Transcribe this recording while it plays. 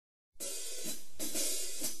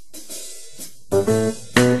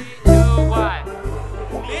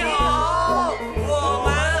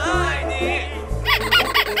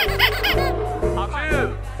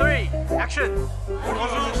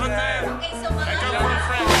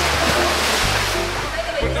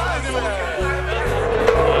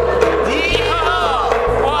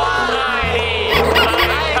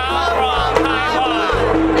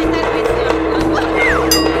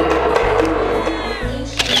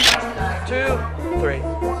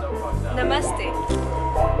Namaste.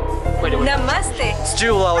 Wait. Namaste.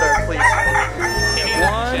 Still louder, please.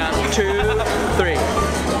 1, 2, 3.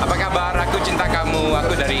 Apa kabar? Aku cinta kamu.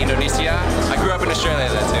 Aku dari Indonesia. I grew up in Australia.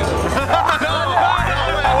 That's it.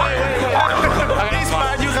 This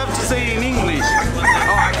part you have to say in English.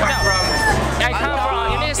 Oh, I come from.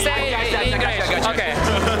 You need to say in English. Okay.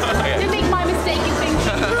 You make my mistake, you think you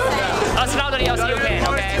say. As loudly as you can,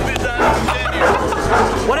 okay?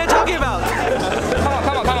 What are you talking about?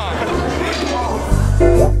 Come on.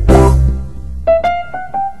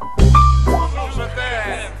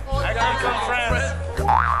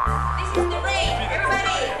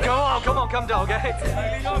 Come down, okay?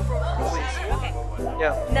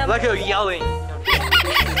 Yeah, like you're yelling.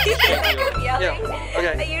 Yelling? Yeah,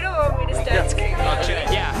 okay. You don't want me to start screaming.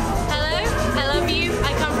 Yeah. Hello, I love you.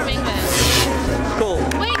 I come from England. Cool.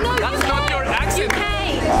 Wait, no, That's UK. not your accent. UK.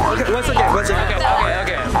 Okay, once again. Okay.